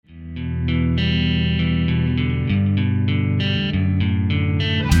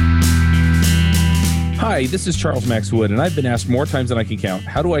Hi, this is Charles Max Wood, and I've been asked more times than I can count,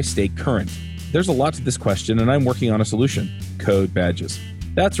 how do I stay current? There's a lot to this question, and I'm working on a solution: code badges.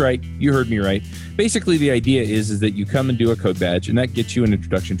 That's right, you heard me right. Basically, the idea is that you come and do a code badge, and that gets you an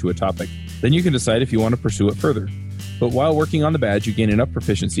introduction to a topic. Then you can decide if you want to pursue it further. But while working on the badge, you gain enough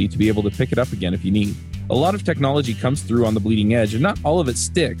proficiency to be able to pick it up again if you need. A lot of technology comes through on the bleeding edge, and not all of it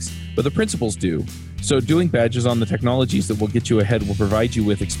sticks, but the principles do. So doing badges on the technologies that will get you ahead will provide you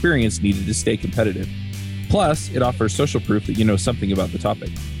with experience needed to stay competitive. Plus, it offers social proof that you know something about the topic.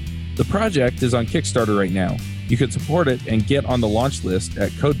 The project is on Kickstarter right now. You can support it and get on the launch list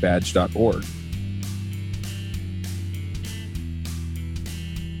at codebadge.org.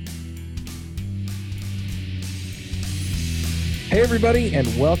 Hey everybody, and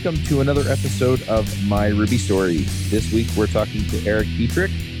welcome to another episode of My Ruby Story. This week we're talking to Eric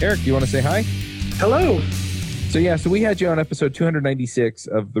Dietrich. Eric, do you want to say hi? Hello. So we had you on episode 296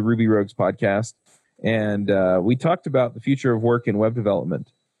 of the Ruby Rogues podcast, and we talked about the future of work in web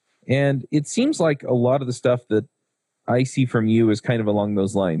development. And it seems like a lot of the stuff that I see from you is kind of along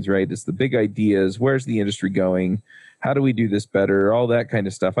those lines, right? It's the big ideas, where's the industry going, how do we do this better, all that kind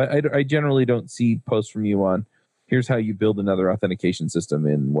of stuff. I generally don't see posts from you on, here's how you build another authentication system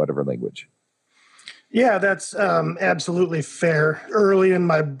in whatever language. Yeah, that's absolutely fair. Early in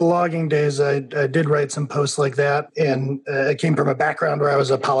my blogging days, I did write some posts like that, and it came from a background where I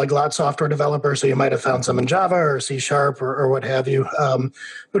was a polyglot software developer, so you might have found some in Java or C# or what have you.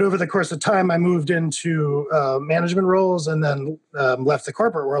 But over the course of time, I moved into management roles and then left the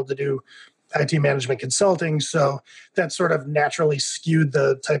corporate world to do IT management consulting. So that sort of naturally skewed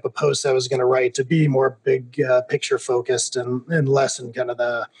the type of posts I was going to write to be more big picture focused and less in kind of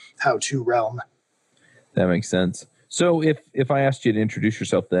the how-to realm. That makes sense. So if I asked you to introduce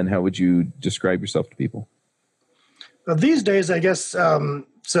yourself then, how would you describe yourself to people? Well, these days, I guess, so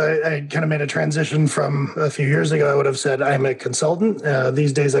I kind of made a transition from a few years ago. I would have said I'm a consultant.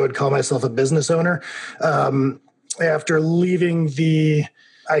 These days, I would call myself a business owner. After leaving the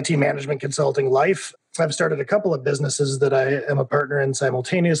IT management consulting life, I've started a couple of businesses that I am a partner in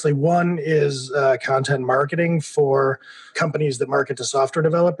simultaneously. One is content marketing for companies that market to software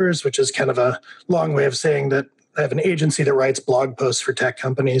developers, which is kind of a long way of saying that I have an agency that writes blog posts for tech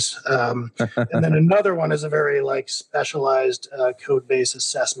companies. And then another one is a very specialized code base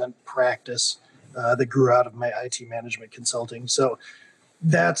assessment practice that grew out of my IT management consulting. So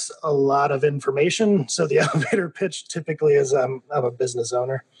that's a lot of information. So the elevator pitch typically is I'm a business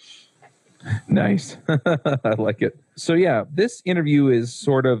owner. Nice. I like it. So this interview is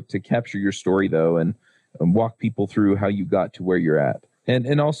sort of to capture your story though, and walk people through how you got to where you're at.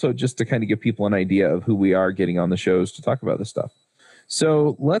 And also just to kind of give people an idea of who we are getting on the shows to talk about this stuff.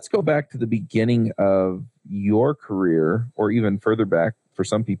 So let's go back to the beginning of your career, or even further back for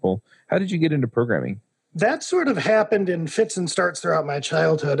some people. How did you get into programming? That sort of happened in fits and starts throughout my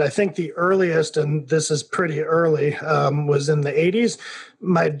childhood. I think the earliest, and this is pretty early, was in the 80s.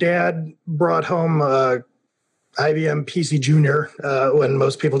 My dad brought home IBM PC Junior when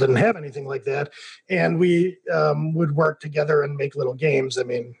most people didn't have anything like that. And we would work together and make little games. I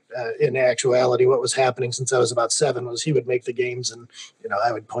mean, in actuality, what was happening since I was about 7 was he would make the games and,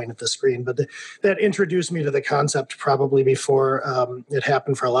 I would point at the screen. But that introduced me to the concept probably before it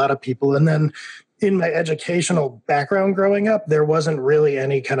happened for a lot of people. And then in my educational background growing up, there wasn't really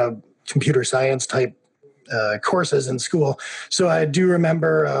any kind of computer science type courses in school. So I do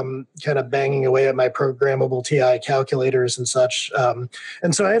remember kind of banging away at my programmable TI calculators and such.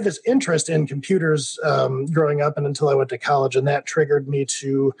 And so I had this interest in computers growing up and until I went to college. And that triggered me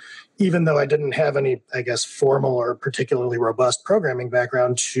to, even though I didn't have any, I guess, formal or particularly robust programming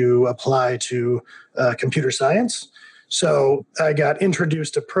background, to apply to computer science. So I got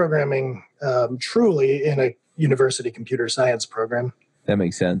introduced to programming truly in a university computer science program. That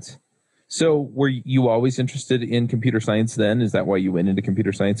makes sense. So were you always interested in computer science then? Is that why you went into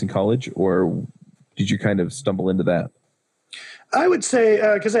computer science in college, or did you kind of stumble into that? I would say,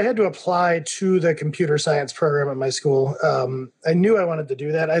 because I had to apply to the computer science program at my school, I knew I wanted to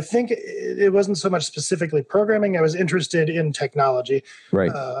do that. I think it wasn't so much specifically programming. I was interested in technology.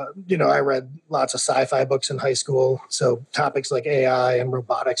 Right. I read lots of sci-fi books in high school. So topics like AI and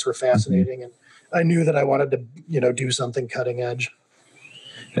robotics were fascinating. Mm-hmm. And I knew that I wanted to, do something cutting edge.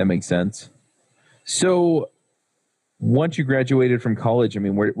 That makes sense. So once you graduated from college, I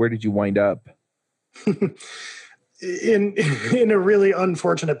mean, where did you wind up? In a really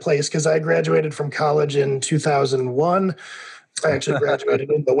unfortunate place, because I graduated from college in 2001. I actually graduated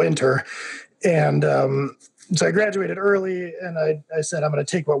in the winter. And so I graduated early, and I said, I'm going to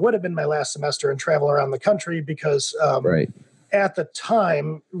take what would have been my last semester and travel around the country because right. at the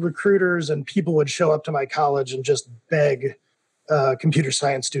time, recruiters and people would show up to my college and just beg computer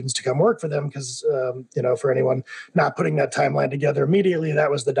science students to come work for them because, for anyone not putting that timeline together immediately, that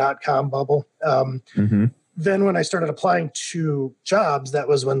was the dot-com bubble. Then when I started applying to jobs, that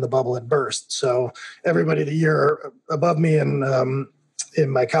was when the bubble had burst. So everybody the year above me in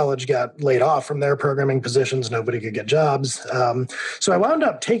my college got laid off from their programming positions. Nobody could get jobs. So I wound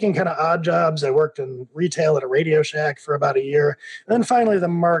up taking kind of odd jobs. I worked in retail at a Radio Shack for about a year. And then finally the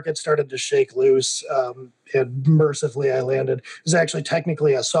market started to shake loose. And mercifully I landed. It was actually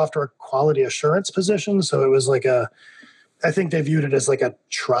technically a software quality assurance position. So it was like I think they viewed it as like a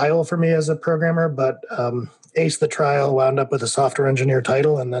trial for me as a programmer, but aced the trial, wound up with a software engineer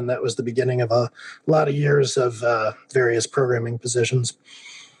title, and then that was the beginning of a lot of years of various programming positions.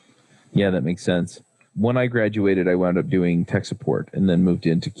 Yeah, that makes sense. When I graduated, I wound up doing tech support and then moved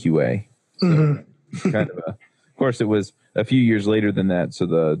into QA. So of course, it was a few years later than that, so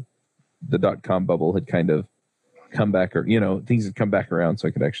the dot-com bubble had kind of come back, or things had come back around, so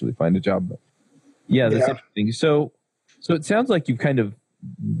I could actually find a job. But yeah, that's interesting. So it sounds like you've kind of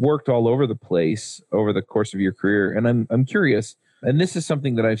worked all over the place over the course of your career. And I'm curious, and this is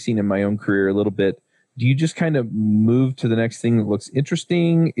something that I've seen in my own career a little bit. Do you just kind of move to the next thing that looks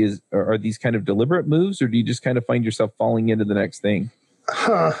interesting? Are these kind of deliberate moves, or do you just kind of find yourself falling into the next thing?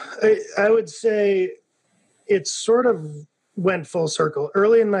 I would say it sort of went full circle.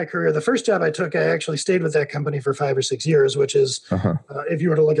 Early in my career, the first job I took, I actually stayed with that company for 5 or 6 years, which is, if you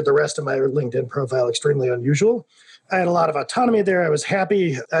were to look at the rest of my LinkedIn profile, extremely unusual. I had a lot of autonomy there. I was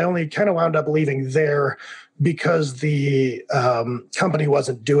happy. I only kind of wound up leaving there because the company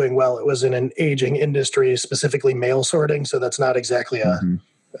wasn't doing well. It was in an aging industry, specifically mail sorting. So that's not exactly a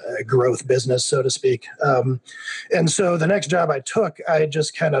growth business, so to speak. And so the next job I took, I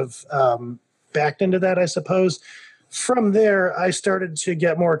just kind of backed into that, I suppose. From there, I started to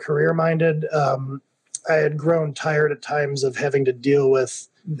get more career-minded. I had grown tired at times of having to deal with,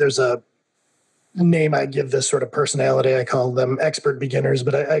 there's a name I give this sort of personality. I call them expert beginners,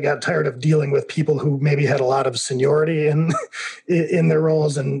 but I got tired of dealing with people who maybe had a lot of seniority in their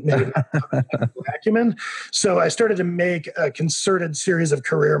roles and maybe acumen. So I started to make a concerted series of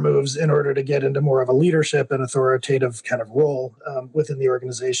career moves in order to get into more of a leadership and authoritative kind of role within the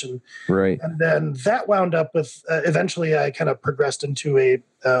organization. Right. And then that wound up with, eventually I kind of progressed into a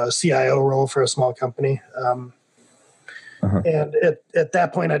CIO role for a small company. And at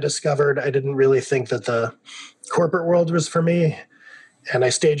that point, I discovered I didn't really think that the corporate world was for me. And I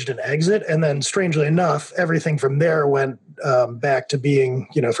staged an exit. And then strangely enough, everything from there went back to being,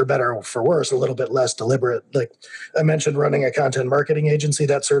 for better or for worse, a little bit less deliberate. Like I mentioned, running a content marketing agency,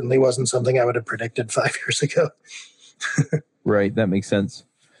 that certainly wasn't something I would have predicted 5 years ago. Right. That makes sense.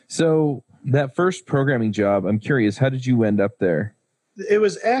 So that first programming job, I'm curious, how did you end up there? It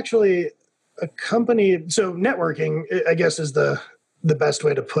was actually a company. So networking, I guess, is the best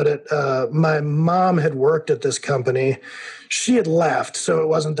way to put it. My mom had worked at this company. She had left, so it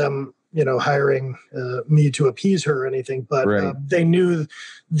wasn't them, hiring me to appease her or anything. But they knew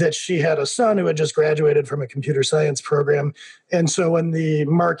that she had a son who had just graduated from a computer science program. And so when the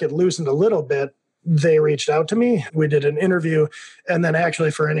market loosened a little bit, they reached out to me. We did an interview. And then actually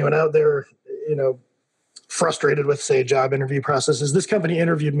for anyone out there, frustrated with, say, job interview processes, this company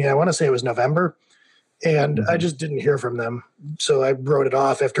interviewed me, I want to say it was November, and I just didn't hear from them. So I wrote it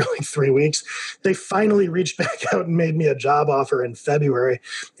off after like 3 weeks. They finally reached back out and made me a job offer in February.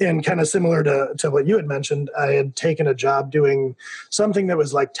 And kind of similar to what you had mentioned, I had taken a job doing something that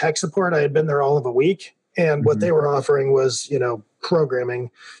was like tech support. I had been there all of a week. And what they were offering was, programming.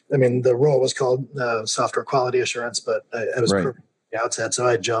 I mean, the role was called software quality assurance, but I was programming the outset. So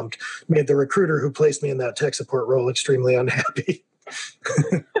I jumped, made the recruiter who placed me in that tech support role extremely unhappy.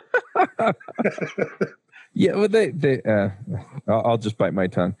 Yeah, well, I'll just bite my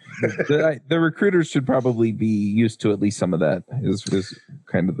tongue. The recruiters should probably be used to at least some of that. Is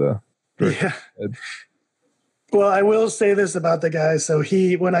kind of the Well, I will say this about the guy. So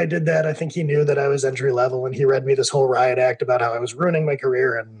when I did that, I think he knew that I was entry level, and he read me this whole riot act about how I was ruining my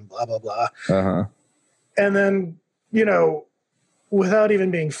career and blah blah blah. And then without even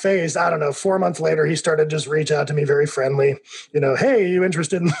being phased, I don't know, 4 months later, he started just reach out to me very friendly, hey, are you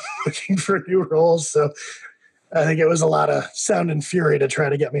interested in looking for new roles? So I think it was a lot of sound and fury to try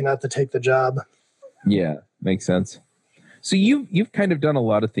to get me not to take the job. Yeah, makes sense. So you've kind of done a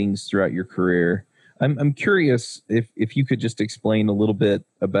lot of things throughout your career. I'm curious if you could just explain a little bit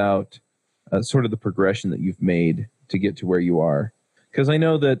about sort of the progression that you've made to get to where you are. Because I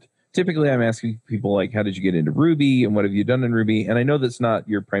know that typically I'm asking people like, how did you get into Ruby and what have you done in Ruby? And I know that's not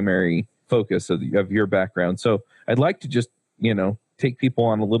your primary focus of your background. So I'd like to just, take people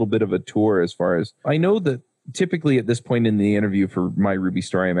on a little bit of a tour as far as I know that typically at this point in the interview for my Ruby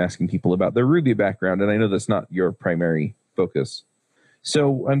story, I'm asking people about their Ruby background. And I know that's not your primary focus.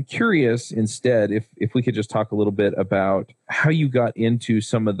 So I'm curious instead if we could just talk a little bit about how you got into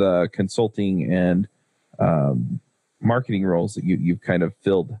some of the consulting and marketing roles that you've kind of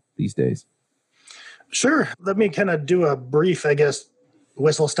filled these days. Sure. Let me kind of do a brief,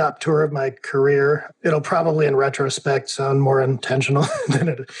 whistle-stop tour of my career. It'll probably, in retrospect, sound more intentional than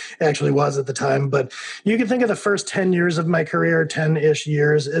it actually was at the time. But you can think of the first 10 years of my career, 10-ish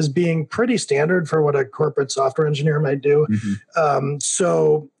years, as being pretty standard for what a corporate software engineer might do.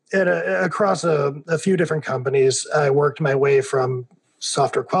 Across a few different companies, I worked my way from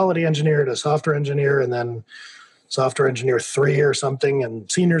software quality engineer to software engineer, and then software engineer 3 or something,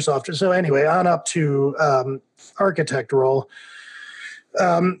 and senior software. So anyway, on up to architect role.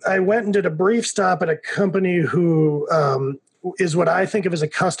 I went and did a brief stop at a company who is what I think of as a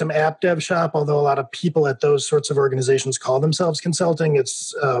custom app dev shop, although a lot of people at those sorts of organizations call themselves consulting.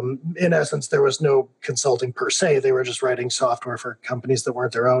 It's, in essence, there was no consulting per se. They were just writing software for companies that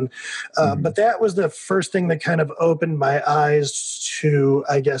weren't their own. But that was the first thing that kind of opened my eyes to,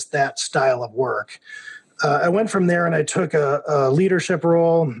 I guess, that style of work. I went from there and I took a leadership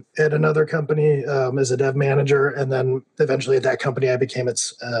role at another company as a dev manager. And then eventually at that company, I became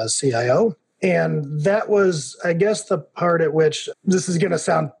its CIO. And that was, I guess, the part at which this is going to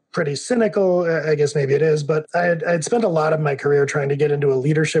sound pretty cynical. I guess maybe it is, but I'd spent a lot of my career trying to get into a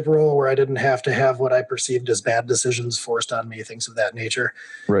leadership role where I didn't have to have what I perceived as bad decisions forced on me, things of that nature.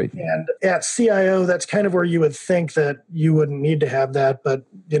 Right. And at CIO, that's kind of where you would think that you wouldn't need to have that. But,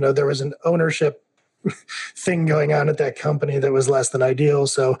 there was an ownership thing going on at that company that was less than ideal.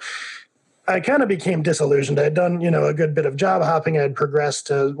 So I kind of became disillusioned. I'd done, a good bit of job hopping. I'd progressed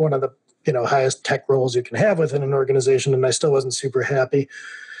to one of the, highest tech roles you can have within an organization, and I still wasn't super happy.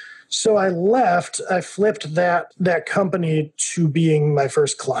 So I left. I flipped that company to being my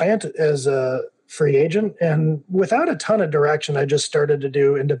first client as a free agent. And without a ton of direction, I just started to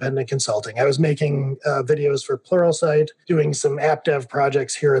do independent consulting. I was making videos for Pluralsight, doing some app dev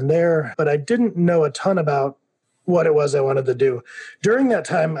projects here and there, but I didn't know a ton about what it was I wanted to do. During that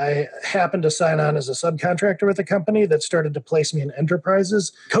time, I happened to sign on as a subcontractor with a company that started to place me in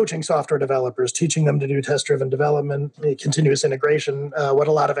enterprises, coaching software developers, teaching them to do test-driven development, continuous integration, what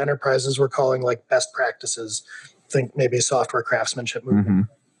a lot of enterprises were calling like best practices. Think maybe software craftsmanship movement.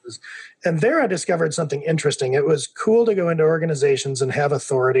 And there I discovered something interesting. It was cool to go into organizations and have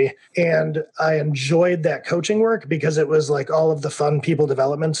authority. And I enjoyed that coaching work because it was like all of the fun people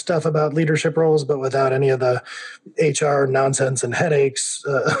development stuff about leadership roles, but without any of the HR nonsense and headaches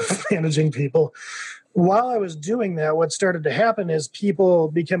of managing people. While I was doing that, what started to happen is people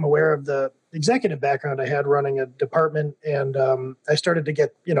became aware of the executive background I had running a department, and I started to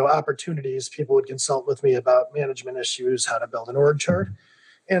get, opportunities. People would consult with me about management issues, how to build an org chart.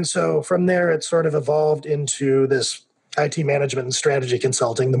 And so from there, it sort of evolved into this IT management and strategy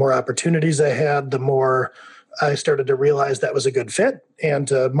consulting. The more opportunities I had, the more I started to realize that was a good fit and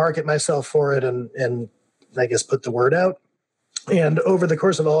to market myself for it and I guess put the word out. And over the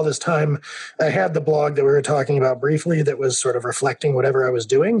course of all this time, I had the blog that we were talking about briefly that was sort of reflecting whatever I was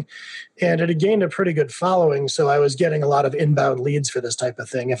doing. And it had gained a pretty good following. So I was getting a lot of inbound leads for this type of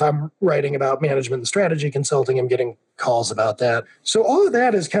thing. If I'm writing about management and strategy consulting, I'm getting calls about that. So all of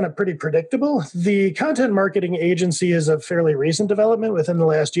that is kind of pretty predictable. The content marketing agency is a fairly recent development within the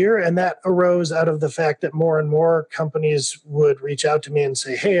last year. And that arose out of the fact that more and more companies would reach out to me and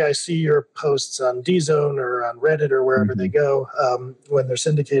say, hey, I see your posts on DZone or on Reddit or wherever they go when they're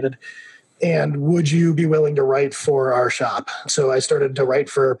syndicated. And would you be willing to write for our shop? So I started to write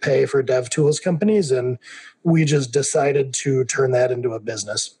for pay for dev tools companies, and we just decided to turn that into a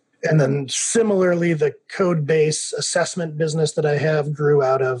business. And then similarly, the code base assessment business that I have grew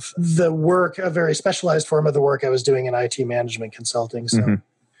out of the work, a very specialized form of the work I was doing in IT management consulting. So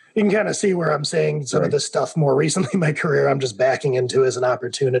you can kind of see where I'm saying some of this stuff more recently in my career, I'm just backing into as an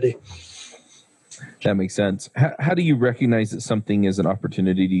opportunity. That makes sense. How do you recognize that something is an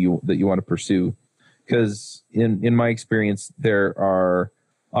opportunity that you want to pursue? Because in my experience, there are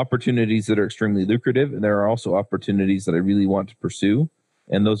opportunities that are extremely lucrative, and there are also opportunities that I really want to pursue,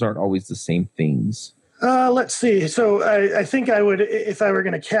 and those aren't always the same things. Let's see. So I think I would, if I were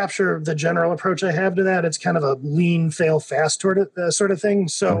going to capture the general approach I have to that, it's kind of a lean, fail fast sort of thing.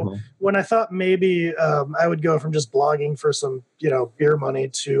 So when I thought maybe I would go from just blogging for some, beer money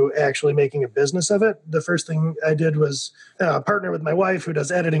to actually making a business of it, the first thing I did was partner with my wife who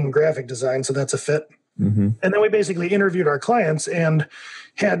does editing and graphic design. So that's a fit. And then we basically interviewed our clients and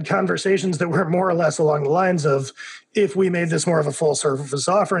had conversations that were more or less along the lines of, if we made this more of a full service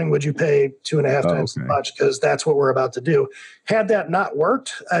offering, would you pay 2.5 times as much? Because that's what we're about to do. Had that not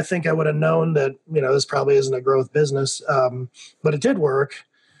worked, I think I would have known that, this probably isn't a growth business, but it did work.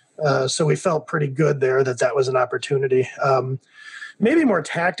 So we felt pretty good there that was an opportunity. Maybe more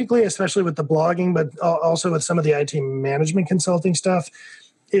tactically, especially with the blogging, but also with some of the IT management consulting stuff.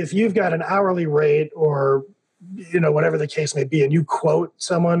 If you've got an hourly rate or whatever the case may be, and you quote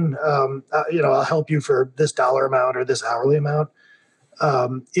someone, I'll help you for this dollar amount or this hourly amount.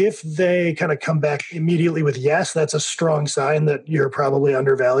 If they kind of come back immediately with yes, that's a strong sign that you're probably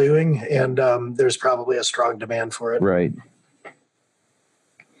undervaluing, and there's probably a strong demand for it. Right.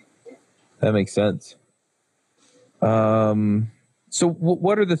 That makes sense. So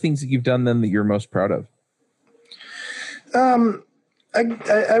what are the things that you've done then that you're most proud of?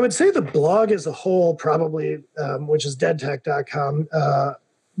 I would say the blog as a whole probably, which is deadtech.com,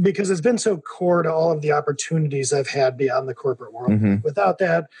 because it's been so core to all of the opportunities I've had beyond the corporate world. Without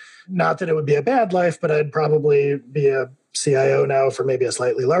that, not that it would be a bad life, but I'd probably be a CIO now for maybe a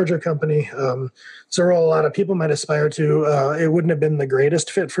slightly larger company. It's a role a lot of people might aspire to. It wouldn't have been the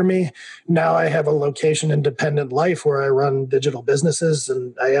greatest fit for me. Now I have a location-independent life where I run digital businesses,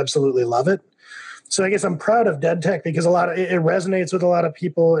 and I absolutely love it. So I guess I'm proud of DeadTech because it resonates with a lot of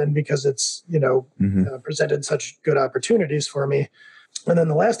people, and because it's presented such good opportunities for me. And then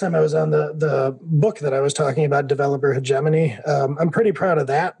the last time I was on the book that I was talking about, Developer Hegemony, I'm pretty proud of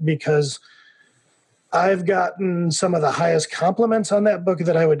that because I've gotten some of the highest compliments on that book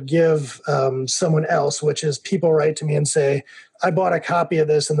that I would give someone else, which is people write to me and say, I bought a copy of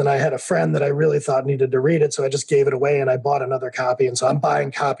this and then I had a friend that I really thought needed to read it. So I just gave it away and I bought another copy. And so I'm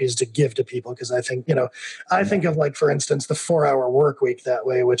buying copies to give to people because I think, I think of, like, for instance, the 4-Hour Workweek that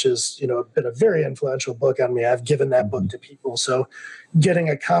way, which is, been a very influential book on me. I've given that book to people. So getting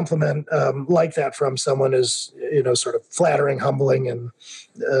a compliment like that from someone is, sort of flattering, humbling, and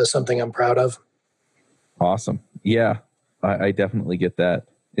something I'm proud of. Awesome. Yeah, I definitely get that.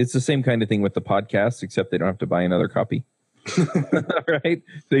 It's the same kind of thing with the podcast, except they don't have to buy another copy. Right?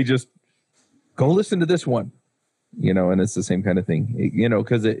 They just go listen to this one, and it's the same kind of thing,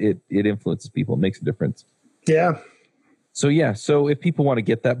 because it influences people, it makes a difference. Yeah. So if people want to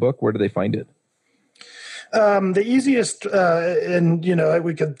get that book, where do they find it? The easiest, and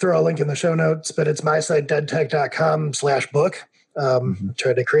we could throw a link in the show notes, but it's my site, deadtech.com/book.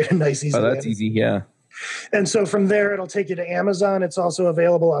 Try to create a nice, easy. Oh, that's easy. Yeah. And so from there, it'll take you to Amazon. It's also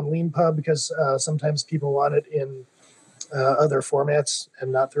available on LeanPub because sometimes people want it in other formats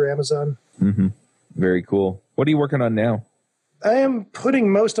and not through Amazon. Very cool. What are you working on now? I am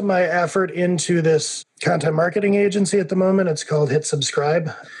putting most of my effort into this content marketing agency at the moment. It's called Hit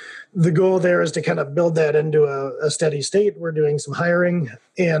Subscribe. The goal there is to kind of build that into a steady state. We're doing some hiring.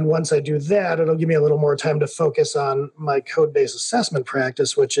 And once I do that, it'll give me a little more time to focus on my code-based assessment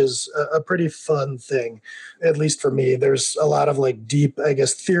practice, which is a pretty fun thing, at least for me. There's a lot of deep,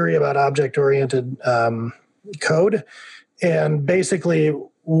 theory about object-oriented code. And basically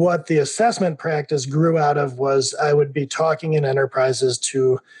what the assessment practice grew out of was I would be talking in enterprises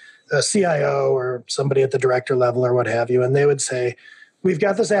to a CIO or somebody at the director level or what have you, and they would say, we've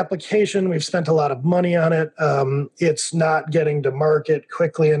got this application. We've spent a lot of money on it. It's not getting to market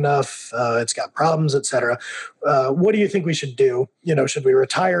quickly enough. It's got problems, et cetera. What do you think we should do? Should we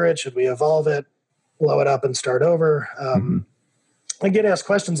retire it? Should we evolve it, blow it up and start over? I get asked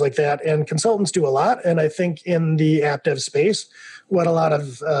questions like that, and consultants do a lot. And I think in the app dev space, what a lot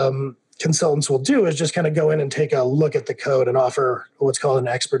of consultants will do is just kind of go in and take a look at the code and offer what's called an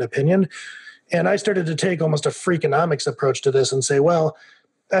expert opinion. And I started to take almost a Freakonomics approach to this and say, well,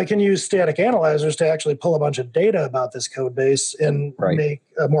 I can use static analyzers to actually pull a bunch of data about this code base and make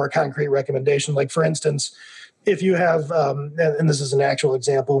a more concrete recommendation. Like, for instance, if you have, and this is an actual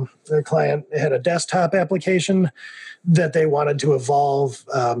example, the client had a desktop application that they wanted to evolve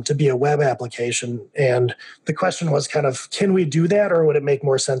to be a web application. And the question was kind of, can we do that, or would it make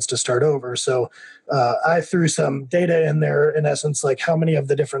more sense to start over? So I threw some data in there, in essence, like how many of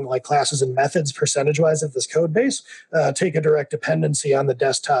the different classes and methods percentage-wise of this code base take a direct dependency on the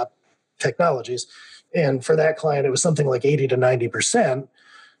desktop technologies. And for that client, it was something like 80 to 90%.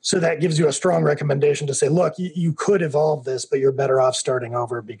 So that gives you a strong recommendation to say, look, you could evolve this, but you're better off starting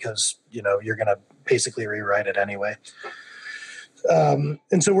over because, you're going to basically rewrite it anyway. And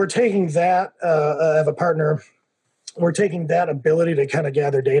so we're taking that, I have a partner, we're taking that ability to kind of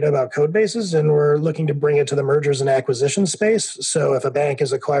gather data about code bases, and we're looking to bring it to the mergers and acquisition space. So if a bank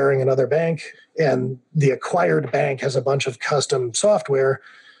is acquiring another bank and the acquired bank has a bunch of custom software,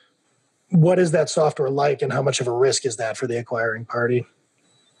 what is that software like and how much of a risk is that for the acquiring party?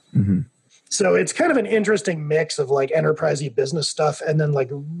 Mm-hmm. So it's kind of an interesting mix of like enterprise-y business stuff and then like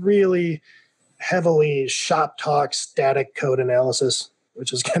really heavily shop talk, static code analysis,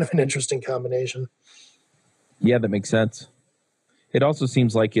 which is kind of an interesting combination. Yeah, that makes sense. It also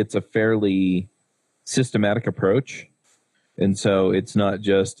seems like it's a fairly systematic approach. And so it's not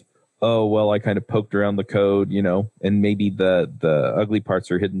just, oh, well, I kind of poked around the code, and maybe the ugly parts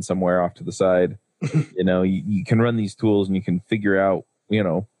are hidden somewhere off to the side. You can run these tools and you can figure out,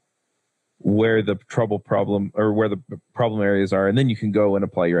 where the problem areas are. And then you can go and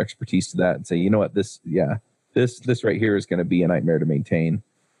apply your expertise to that and say, you know what, this right here is going to be a nightmare to maintain.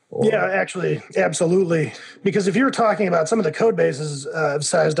 Yeah, actually, absolutely. Because if you're talking about some of the code bases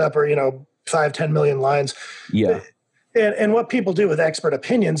sized up or, 5-10 million lines. Yeah. And what people do with expert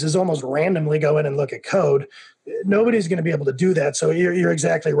opinions is almost randomly go in and look at code. Nobody's going to be able to do that. So you're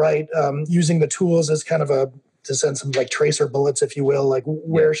exactly right. Using the tools as kind of to send some like tracer bullets, if you will, like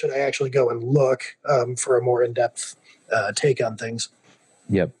where should I actually go and look for a more in-depth take on things.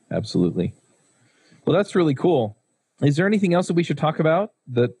 Yep, absolutely. Well, that's really cool. Is there anything else that we should talk about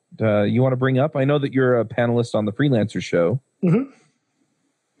that you want to bring up? I know that you're a panelist on the Freelancer Show,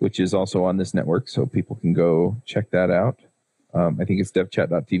 which is also on this network, so people can go check that out. I think it's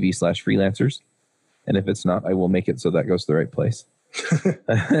devchat.tv/freelancers. And if it's not, I will make it so that goes to the right place.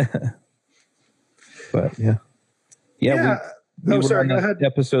 But yeah. We were on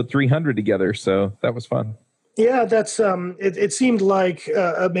episode 300 together, so that was fun. Yeah, that's it seemed like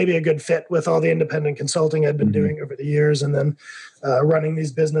maybe a good fit with all the independent consulting I'd been doing over the years and then running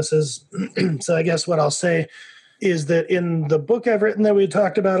these businesses. So I guess what I'll say is that in the book I've written that we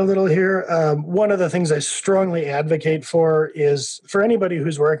talked about a little here, one of the things I strongly advocate for is for anybody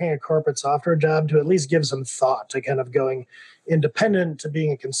who's working a corporate software job to at least give some thought to kind of going independent to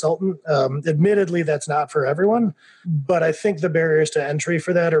being a consultant. Admittedly, that's not for everyone, but I think the barriers to entry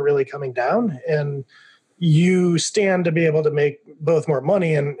for that are really coming down, and you stand to be able to make both more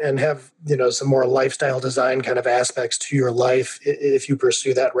money and have, some more lifestyle design kind of aspects to your life if you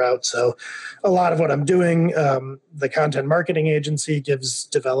pursue that route. So a lot of what I'm doing, the content marketing agency gives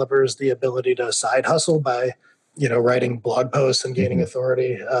developers the ability to side hustle by, writing blog posts and gaining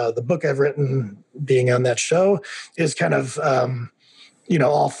authority. The book I've written, being on that show, is kind of,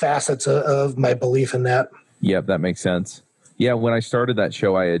 all facets of my belief in that. Yeah, that makes sense. Yeah, when I started that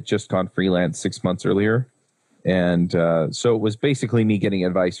show, I had just gone freelance 6 months earlier. And so it was basically me getting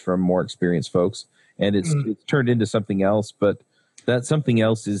advice from more experienced folks. And it's turned into something else. But that something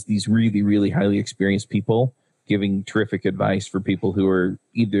else is these really, really highly experienced people giving terrific advice for people who are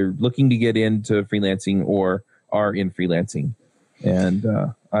either looking to get into freelancing or are in freelancing. And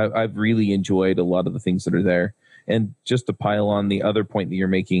I've really enjoyed a lot of the things that are there. And just to pile on the other point that you're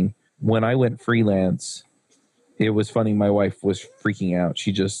making, when I went freelance, it was funny. My wife was freaking out.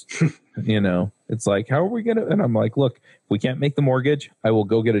 She just, it's like, how are we going to? And I'm like, look, if we can't make the mortgage, I will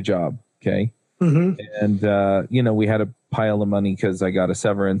go get a job. Okay. And, we had a pile of money because I got a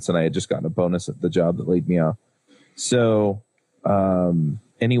severance and I had just gotten a bonus at the job that laid me off. So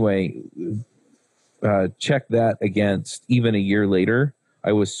anyway, check that against even a year later.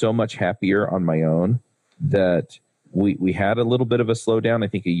 I was so much happier on my own that we had a little bit of a slowdown, I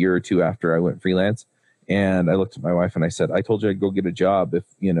think a year or two after I went freelance. And I looked at my wife and I said, I told you I'd go get a job if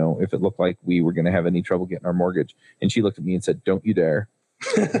it looked like we were going to have any trouble getting our mortgage. And she looked at me and said, don't you dare.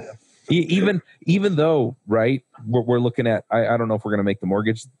 even though, right, we're looking at, I don't know if we're going to make the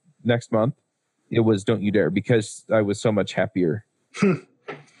mortgage next month. It was don't you dare, because I was so much happier.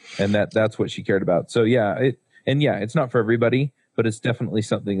 And that's what she cared about. So it's not for everybody, but it's definitely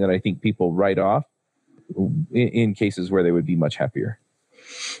something that I think people write off in cases where they would be much happier.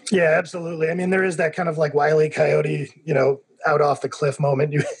 Yeah, absolutely. I mean, there is that kind of like Wile E. Coyote, out off the cliff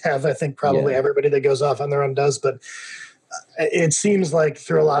moment you have. I think probably everybody that goes off on their own does, but it seems like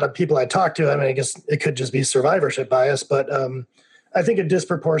through a lot of people I talk to, I mean, I guess it could just be survivorship bias, but I think a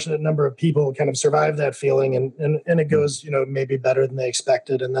disproportionate number of people kind of survive that feeling and it goes, maybe better than they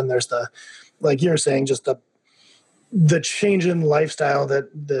expected. And then there's the, like you're saying, just the change in lifestyle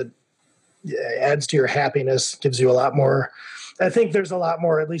that adds to your happiness, gives you a lot more. I think there's a lot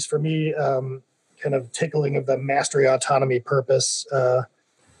more, at least for me, kind of tickling of the mastery, autonomy, purpose,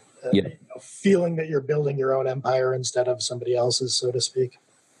 feeling that you're building your own empire instead of somebody else's, so to speak.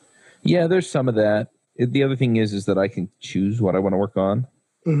 Yeah, there's some of that. The other thing is that I can choose what I want to work on.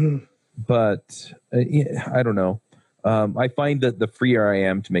 But I don't know. I find that the freer I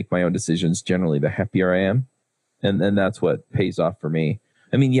am to make my own decisions, generally the happier I am. And that's what pays off for me.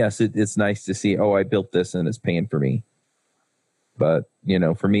 I mean, yes, it's nice to see, I built this and it's paying for me.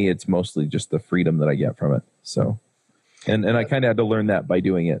 But, for me, it's mostly just the freedom that I get from it. So, and I kind of had to learn that by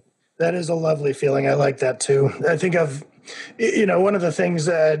doing it. That is a lovely feeling. I like that too. I think one of the things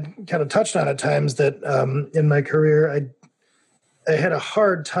that I kind of touched on at times that in my career, I had a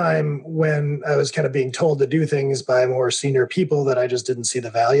hard time when I was kind of being told to do things by more senior people that I just didn't see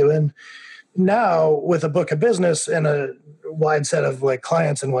the value in. Now, with a book of business and a wide set of like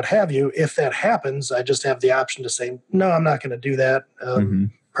clients and what have you, if that happens, I just have the option to say, no, I'm not going to do that.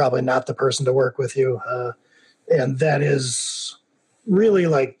 Probably not the person to work with you. And that is really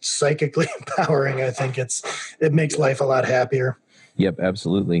like psychically empowering. I think it makes life a lot happier. Yep,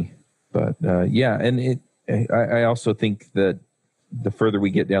 absolutely. But and I also think that the further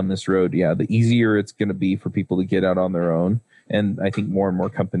we get down this road, the easier it's going to be for people to get out on their own. And I think more and more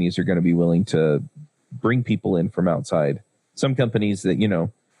companies are going to be willing to bring people in from outside. Some companies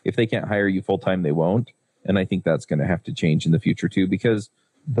that, if they can't hire you full time, they won't. And I think that's going to have to change in the future too, because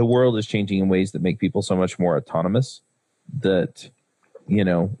the world is changing in ways that make people so much more autonomous that,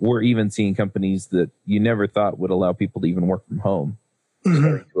 we're even seeing companies that you never thought would allow people to even work from home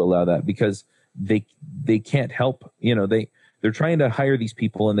to allow that, because they can't help, they're trying to hire these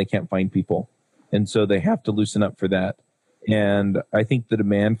people and they can't find people. And so they have to loosen up for that. And I think the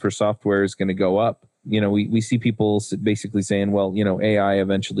demand for software is going to go up. We see people basically saying, well, AI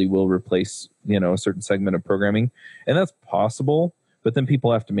eventually will replace, a certain segment of programming. And that's possible, but then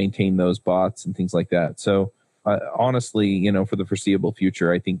people have to maintain those bots and things like that. So honestly, for the foreseeable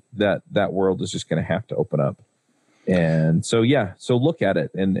future, I think that world is just going to have to open up. And so, so look at it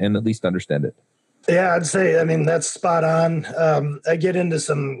and at least understand it. Yeah, I'd say, that's spot on. I get into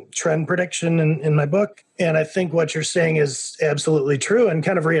some trend prediction in my book, and I think what you're saying is absolutely true and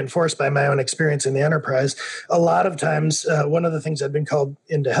kind of reinforced by my own experience in the enterprise. A lot of times, one of the things I've been called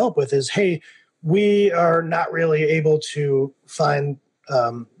in to help with is, hey, we are not really able to find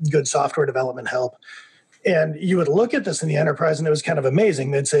good software development help. And you would look at this in the enterprise and it was kind of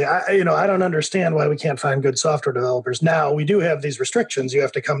amazing. They'd say, I don't understand why we can't find good software developers. Now we do have these restrictions. You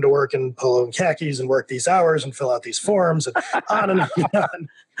have to come to work in polo and khakis and work these hours and fill out these forms and on and on.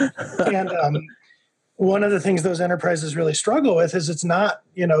 And one of the things those enterprises really struggle with is it's not,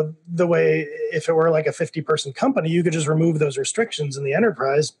 the way, if it were like a 50-person company, you could just remove those restrictions in the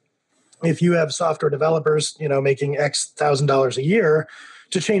enterprise. If you have software developers, making X $1,000 a year,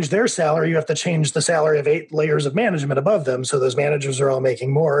 to change their salary, you have to change the salary of 8 layers of management above them. So those managers are all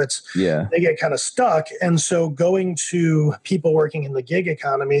making more. They get kind of stuck. And so going to people working in the gig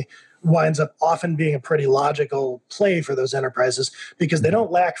economy winds up often being a pretty logical play for those enterprises because they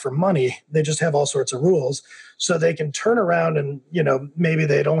don't lack for money. They just have all sorts of rules. So they can turn around and, maybe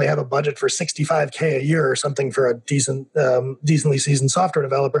they'd only have a budget for $65K a year or something for a decently seasoned software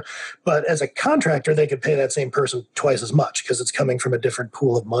developer. But as a contractor, they could pay that same person twice as much because it's coming from a different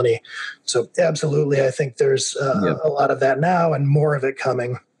pool of money. So absolutely, I think there's a lot of that now and more of it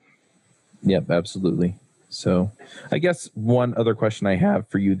coming. Yep, absolutely. So I guess one other question I have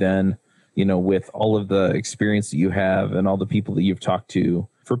for you then, with all of the experience that you have and all the people that you've talked to,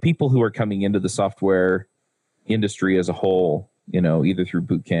 for people who are coming into the software industry as a whole, either through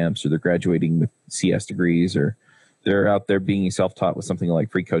boot camps or they're graduating with CS degrees or they're out there being self-taught with something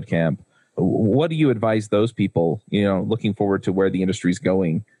like Free Code Camp, what do you advise those people, looking forward to where the industry is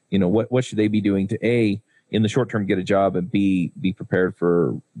going? What should they be doing to A, in the short term, get a job, and B, be prepared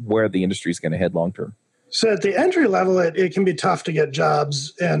for where the industry is going to head long term? So at the entry level, it can be tough to get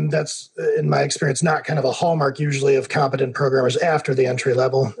jobs. And that's, in my experience, not kind of a hallmark usually of competent programmers after the entry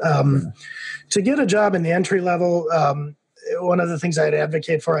level. To get a job in the entry level, one of the things I'd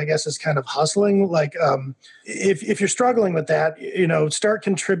advocate for, I guess, is kind of hustling. Like if you're struggling with that, start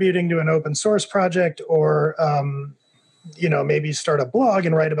contributing to an open source project or maybe start a blog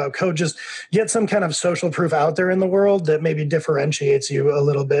and write about code. Just get some kind of social proof out there in the world that maybe differentiates you a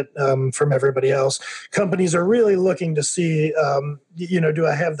little bit from everybody else. Companies are really looking to see, do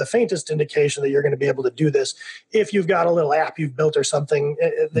I have the faintest indication that you're going to be able to do this? If you've got a little app you've built or something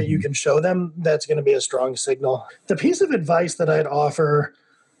that you can show them, that's going to be a strong signal. The piece of advice that I'd offer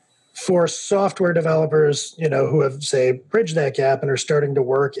for software developers, who have, say, bridged that gap and are starting to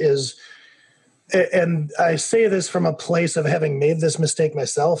work is, and I say this from a place of having made this mistake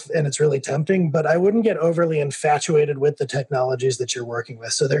myself, and it's really tempting, but I wouldn't get overly infatuated with the technologies that you're working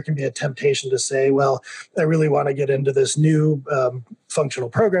with. So there can be a temptation to say, well, I really want to get into this new functional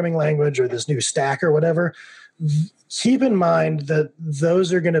programming language or this new stack or whatever. Keep in mind that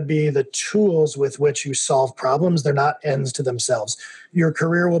those are going to be the tools with which you solve problems. They're not ends to themselves. Your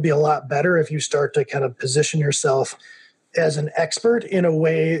career will be a lot better if you start to kind of position yourself as an expert in a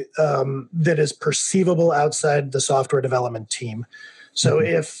way that is perceivable outside the software development team. So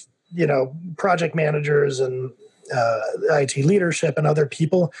if, project managers and IT leadership and other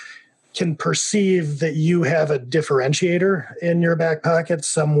people can perceive that you have a differentiator in your back pocket,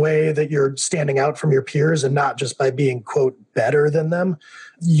 some way that you're standing out from your peers and not just by being, quote, better than them,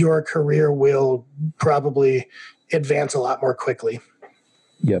 your career will probably advance a lot more quickly.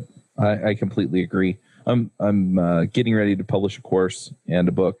 Yep, I completely agree. I'm getting ready to publish a course and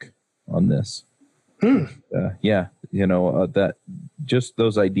a book on this. That just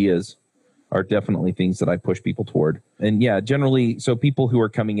those ideas are definitely things that I push people toward. And generally, so people who are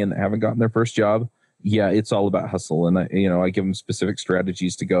coming in that haven't gotten their first job, it's all about hustle. And I give them specific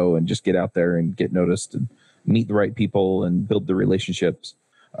strategies to go and just get out there and get noticed and meet the right people and build the relationships.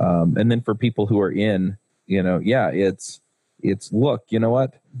 And then for people who are in, it's look, you know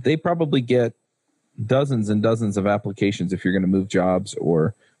what? They probably get dozens and dozens of applications if you're going to move jobs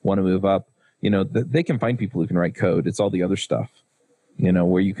or want to move up. They can find people who can write code. It's all the other stuff,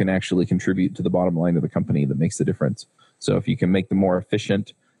 where you can actually contribute to the bottom line of the company that makes the difference. So if you can make them more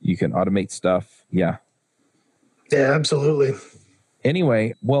efficient, you can automate stuff. Yeah, absolutely.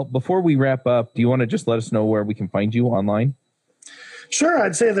 Anyway, well, before we wrap up, do you want to just let us know where we can find you online? Sure.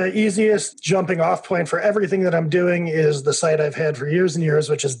 I'd say the easiest jumping off point for everything that I'm doing is the site I've had for years and years,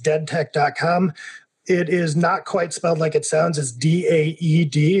 which is deadtech.com. It is not quite spelled like it sounds. It's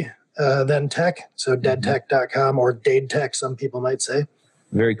DAED, then tech. So deadtech.com or DadeTech, some people might say.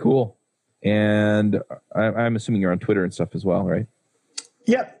 Very cool. And I'm assuming you're on Twitter and stuff as well, right?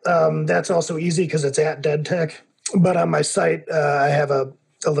 Yep. That's also easy because it's at DeadTech. But on my site, I have a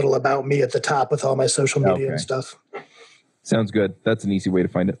little about me at the top with all my social media and stuff. Sounds good. That's an easy way to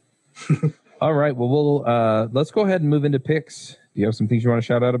find it. All right. Well, let's go ahead and move into picks. Do you have some things you want to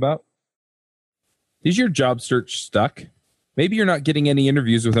shout out about? Is your job search stuck? Maybe you're not getting any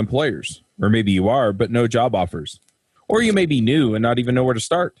interviews with employers, or maybe you are, but no job offers. Or you may be new and not even know where to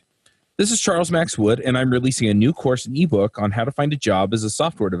start. This is Charles Max Wood, and I'm releasing a new course and ebook on how to find a job as a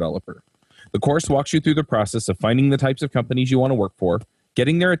software developer. The course walks you through the process of finding the types of companies you want to work for,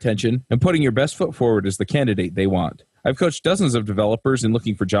 getting their attention, and putting your best foot forward as the candidate they want. I've coached dozens of developers in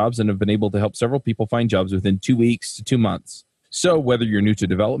looking for jobs and have been able to help several people find jobs within 2 weeks to 2 months. So whether you're new to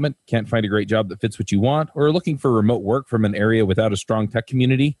development, can't find a great job that fits what you want, or are looking for remote work from an area without a strong tech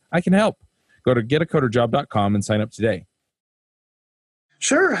community, I can help. Go to getacoderjob.com and sign up today.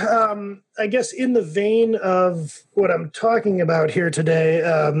 Sure. I guess in the vein of what I'm talking about here today,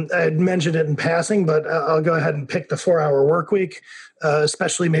 I mentioned it in passing, but I'll go ahead and pick the 4-hour work week,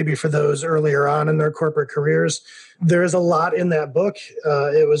 especially maybe for those earlier on in their corporate careers. There is a lot in that book.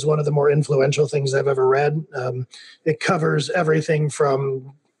 It was one of the more influential things I've ever read. It covers everything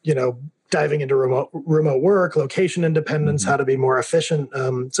from, diving into remote work, location independence, how to be more efficient.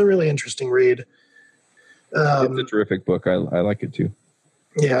 It's a really interesting read. It's a terrific book. I like it too.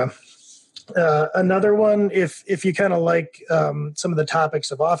 Yeah. Another one, if you kind of like some of the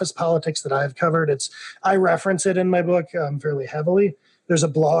topics of office politics that I've covered, I reference it in my book fairly heavily. There's a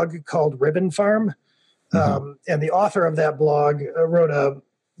blog called Ribbon Farm, and the author of that blog wrote a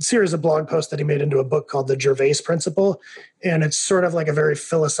series of blog posts that he made into a book called The Gervais Principle, and it's sort of like a very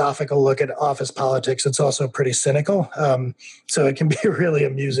philosophical look at office politics. It's also pretty cynical, so it can be a really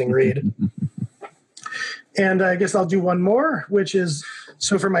amusing read. And I guess I'll do one more, which is,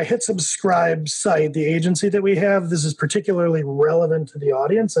 so for my Hit Subscribe site, the agency that we have, this is particularly relevant to the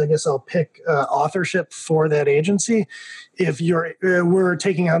audience. I guess I'll pick authorship for that agency. If we're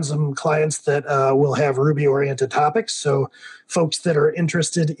taking on some clients that will have Ruby-oriented topics, so folks that are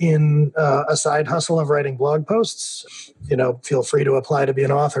interested in a side hustle of writing blog posts, feel free to apply to be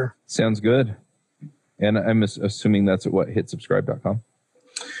an author. Sounds good. And I'm assuming that's at hitsubscribe.com.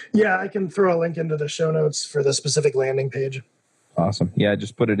 Yeah, I can throw a link into the show notes for the specific landing page. Awesome. Yeah,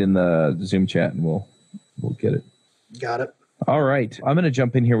 just put it in the Zoom chat and we'll get it. Got it. All right. I'm going to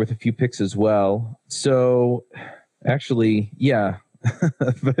jump in here with a few picks as well. So actually, yeah,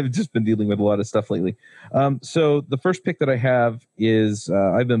 I've just been dealing with a lot of stuff lately. So the first pick that I have is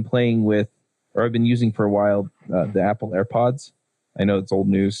I've been playing with, or I've been using for a while, the Apple AirPods. I know it's old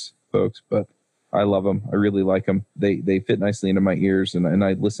news, folks, but I love them. I really like them. They fit nicely into my ears, and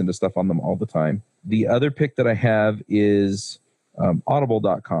I listen to stuff on them all the time. The other pick that I have is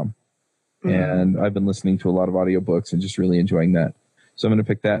audible.com. And I've been listening to a lot of audiobooks and just really enjoying that. So I'm going to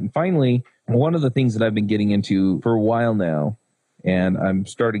pick that. And finally, one of the things that I've been getting into for a while now, and I'm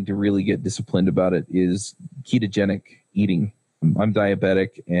starting to really get disciplined about it, is ketogenic eating. I'm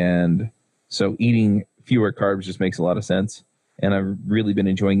diabetic, and so eating fewer carbs just makes a lot of sense. And I've really been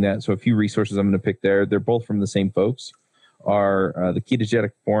enjoying that. So a few resources I'm going to pick there. They're both from the same folks. are the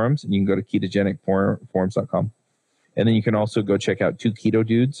Ketogenic forums, and you can go to ketogenicforums.com. And then you can also go check out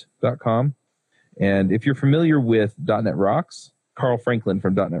 2ketodudes.com. And if you're familiar with .NET Rocks, Carl Franklin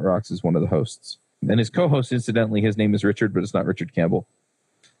from .NET Rocks is one of the hosts. And his co-host, incidentally, his name is Richard, but it's not Richard Campbell.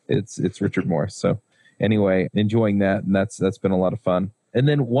 It's Richard Morris. So anyway, enjoying that, and that's been a lot of fun. And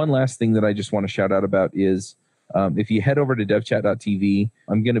then one last thing that I just want to shout out about is if you head over to devchat.tv,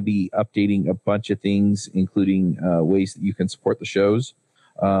 I'm going to be updating a bunch of things, including ways that you can support the shows.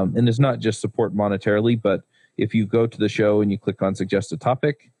 And it's not just support monetarily, but if you go to the show and you click on Suggest a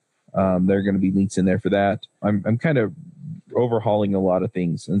Topic, there are going to be links in there for that. I'm kind of overhauling a lot of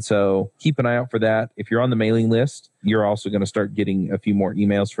things. And so keep an eye out for that. If you're on the mailing list, you're also going to start getting a few more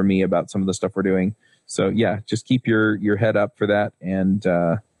emails from me about some of the stuff we're doing. So yeah, just keep your head up for that and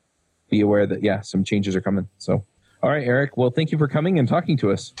be aware that, some changes are coming. So, all right, Eric. Well, thank you for coming and talking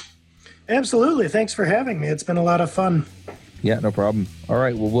to us. Absolutely. Thanks for having me. It's been a lot of fun. Yeah, no problem. All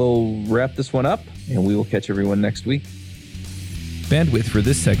right. Well, we'll wrap this one up and we will catch everyone next week. Bandwidth for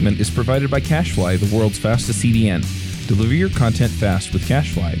this segment is provided by CacheFly, the world's fastest CDN. Deliver your content fast with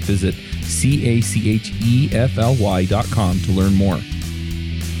CacheFly. Visit CACHEFLY.com to learn more.